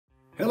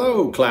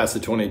Hello, class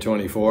of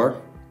 2024.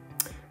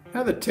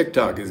 Now that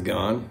TikTok is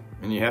gone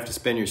and you have to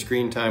spend your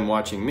screen time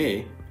watching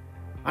me,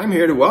 I'm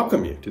here to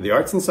welcome you to the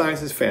Arts and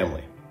Sciences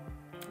family.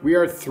 We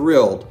are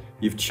thrilled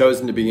you've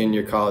chosen to begin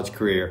your college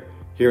career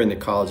here in the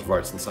College of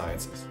Arts and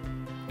Sciences.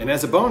 And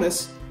as a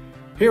bonus,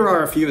 here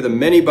are a few of the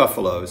many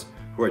Buffaloes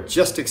who are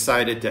just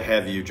excited to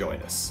have you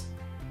join us.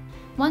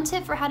 One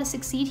tip for how to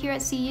succeed here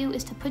at CU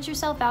is to put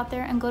yourself out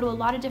there and go to a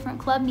lot of different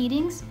club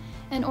meetings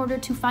in order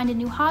to find a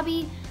new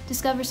hobby,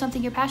 discover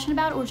something you're passionate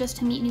about, or just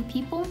to meet new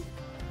people.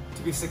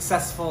 To be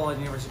successful in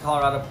University of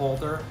Colorado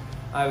Boulder,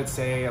 I would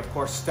say, of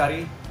course,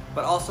 study,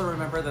 but also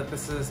remember that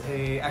this is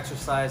an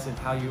exercise in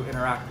how you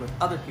interact with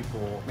other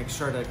people. Make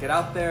sure to get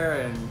out there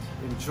and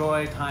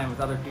enjoy time with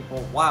other people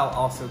while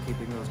also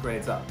keeping those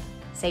grades up.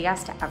 Say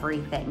yes to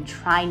everything,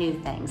 try new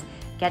things,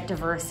 get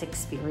diverse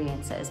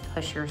experiences,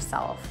 push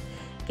yourself.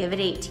 Give it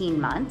 18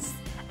 months,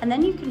 and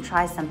then you can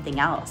try something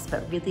else,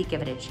 but really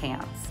give it a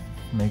chance.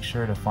 Make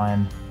sure to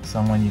find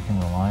someone you can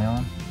rely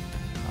on,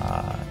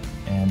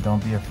 and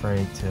don't be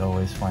afraid to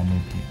always find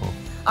new people.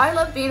 I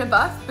love being a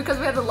Buff because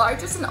we have the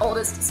largest and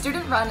oldest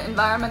student-run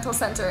environmental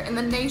center in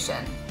the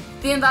nation.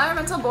 The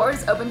environmental board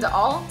is open to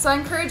all, so I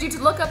encourage you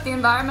to look up the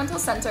environmental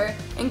center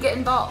and get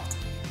involved.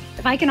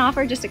 If I can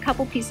offer just a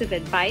couple pieces of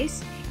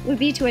advice, it would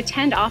be to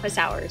attend office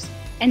hours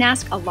and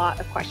ask a lot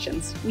of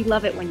questions. We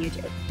love it when you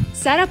do.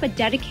 Set up a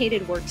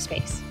dedicated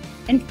workspace.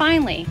 And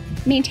finally,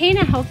 maintain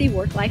a healthy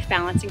work-life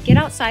balance and get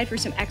outside for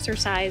some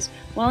exercise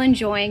while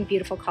enjoying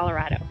beautiful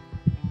Colorado.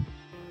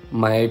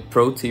 My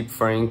pro tip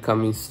for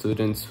incoming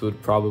students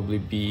would probably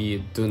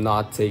be do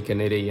not take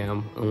an 8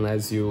 a.m.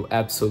 unless you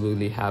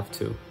absolutely have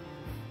to.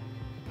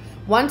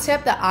 One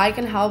tip that I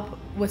can help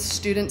with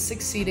students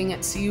succeeding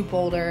at CU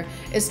Boulder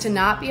is to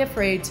not be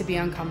afraid to be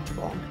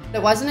uncomfortable.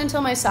 It wasn't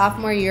until my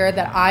sophomore year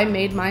that I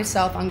made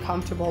myself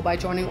uncomfortable by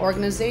joining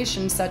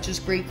organizations such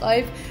as Greek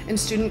Life and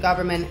student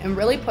government and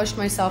really pushed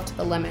myself to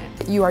the limit.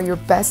 You are your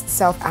best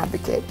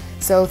self-advocate,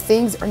 so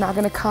things are not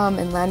going to come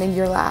and land in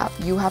your lap.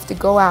 You have to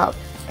go out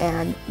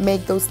and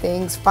make those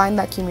things, find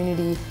that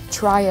community,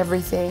 try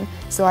everything.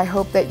 So I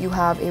hope that you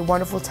have a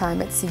wonderful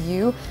time at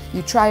CU.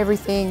 You try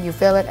everything, you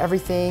fail at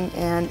everything,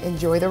 and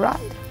enjoy the ride.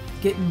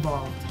 Get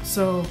involved.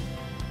 So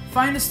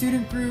find a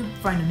student group,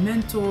 find a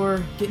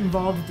mentor, get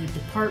involved with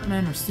your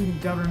department or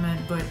student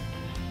government,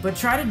 but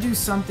try to do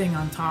something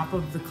on top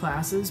of the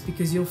classes,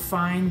 because you'll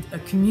find a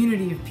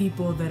community of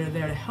people that are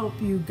there to help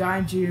you,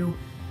 guide you,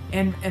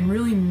 and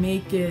really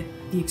make it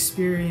the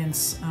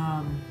experience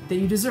that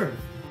you deserve.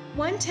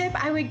 One tip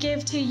I would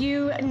give to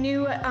you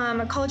new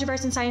College of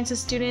Arts and Sciences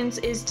students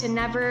is to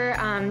never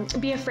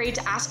be afraid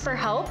to ask for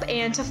help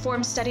and to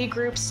form study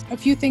groups. A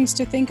few things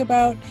to think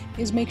about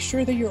is make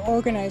sure that you're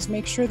organized,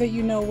 make sure that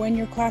you know when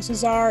your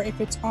classes are,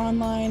 if it's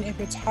online, if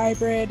it's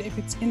hybrid, if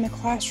it's in the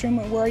classroom,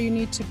 where you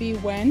need to be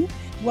when.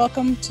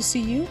 Welcome to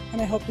CU,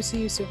 and I hope to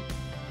see you soon.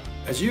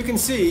 As you can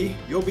see,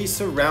 you'll be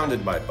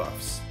surrounded by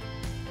Buffs.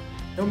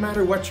 No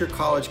matter what your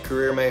college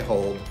career may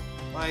hold,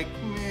 like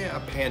a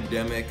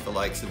pandemic, the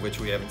likes of which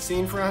we haven't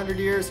seen for 100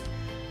 years,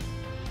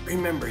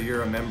 remember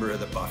you're a member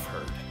of the Buff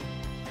herd.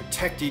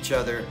 Protect each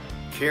other,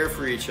 care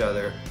for each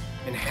other,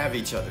 and have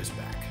each other's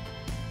back.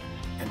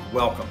 And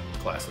welcome,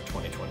 class of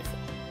 2024.